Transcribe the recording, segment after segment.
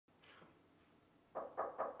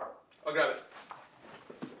I'll grab it.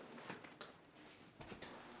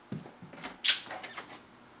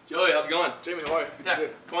 Joey, how's it going? Jamie, how are you? Yeah,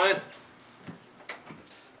 come on in.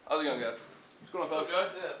 How's it going, guys? What's going on, folks?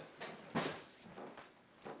 Guys?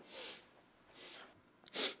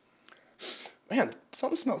 Yeah. Man,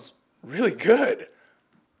 something smells really good.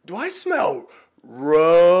 Do I smell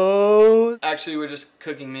rose? Actually, we're just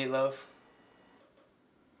cooking meatloaf.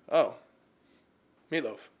 Oh.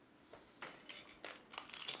 Meatloaf.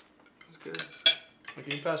 That's good.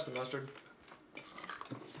 Can you pass the mustard?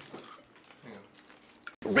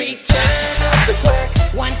 Return of the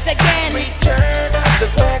Quack, once again. Return of the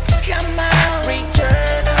Quack, come on.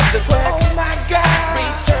 Return of the Quack, oh my God.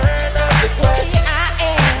 Return of the Quack, here I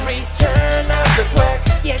am. Return of the Quack,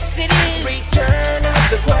 yes it is. Return of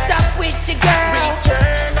the Quack, Supwitchugirl.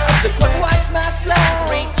 Return of the Quack, watch my flow.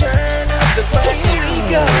 Return of the Quack, here we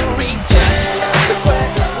go. Return of the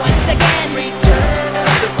Quack, once again. Return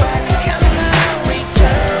of the Quack, come on.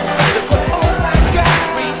 Return of the Quack, oh my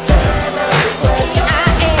God. Return of the Quack, here I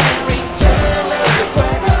am. Return of the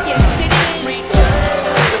Quack, yes it is. Return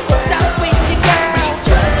of the Quack, Supwitchugirl.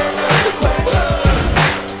 Return of the Quack.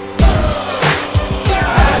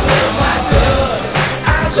 I love my dove.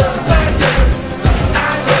 I love my doves.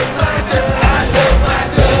 I love my dove. I love my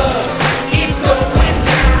dove. It's going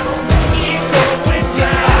down. It's going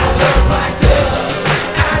down. I love my dove.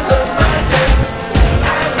 I love my doves.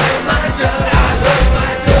 I love my dove. I love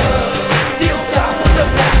my dove. Still top of the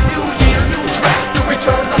pack. New year, new track. The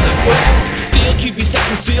return of the Quack. Still keep me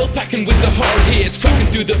second, still packing with the hard hits, cracking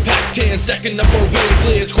through the Pac-10, second up our wins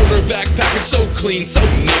list. Quarterback package so clean, so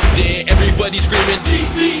nifty. Everybody screaming,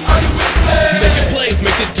 DD, are you with me? Making plays,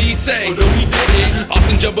 make the D say, oh no he didn't.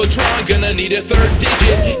 Austin Jumbotron, gonna need a third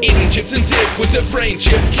digit. Eating chips and tips with the brain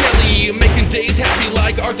chip Kelly, making days happy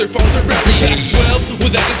like Arthur Fonzarelli. Pac-12,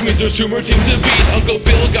 without this means there's 2 more teams to beat. Uncle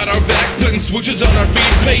Phil got our back, putting switches on our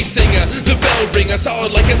feet. Pacing, the bell ring,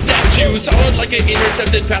 solid like a statue, solid like an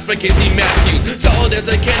intercepted pass by Casey Matthews. Solid as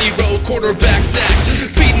a Kenny Rowe quarterback sacks,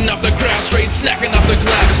 feeding off the crowd straight, snacking off the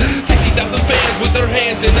claps. 60,000 fans with their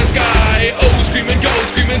hands in the sky. Oh, screaming go,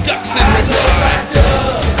 screaming ducks in reply.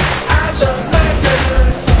 I love my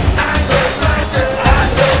doves. I love my dove. I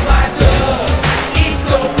love my dove. It's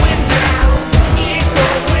going down. It's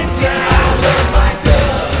going down. I love my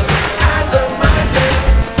dove. I love my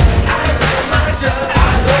doves. I love my dove.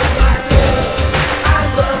 I love my dove. I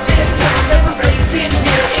love this time. Everybody's in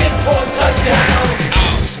here. It for touchdown.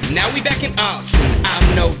 Awesome, now we back in Austin. I'm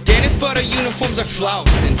no dentist, but our uniforms are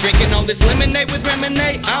flossing. Drinking all this lemonade with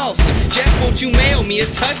lemonade, awesome. Jeff, won't you mail me a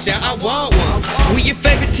touchdown? I want one. We your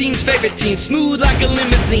favorite team, smooth like a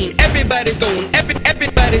limousine. Everybody's going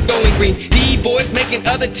green. D-boys making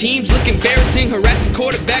other teams look embarrassing. Harassing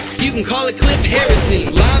quarterback, you can call it Cliff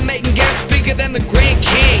Harrison. Line making gaps bigger than the Grand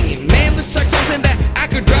Canyon. Man, looks like something that I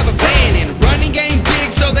could drive a van in. Running game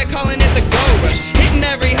big, so they're calling it the Gold Rush. Hitting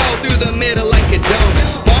every hole through the middle like a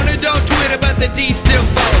donut. Monitor on Twitter, but the D still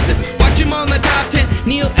follows it. Watch him on the top 10,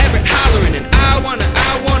 Neil Everett hollering. And I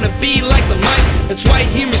wanna be like the Mike. That's why you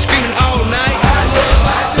hear me screaming all night. I love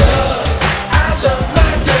my dove.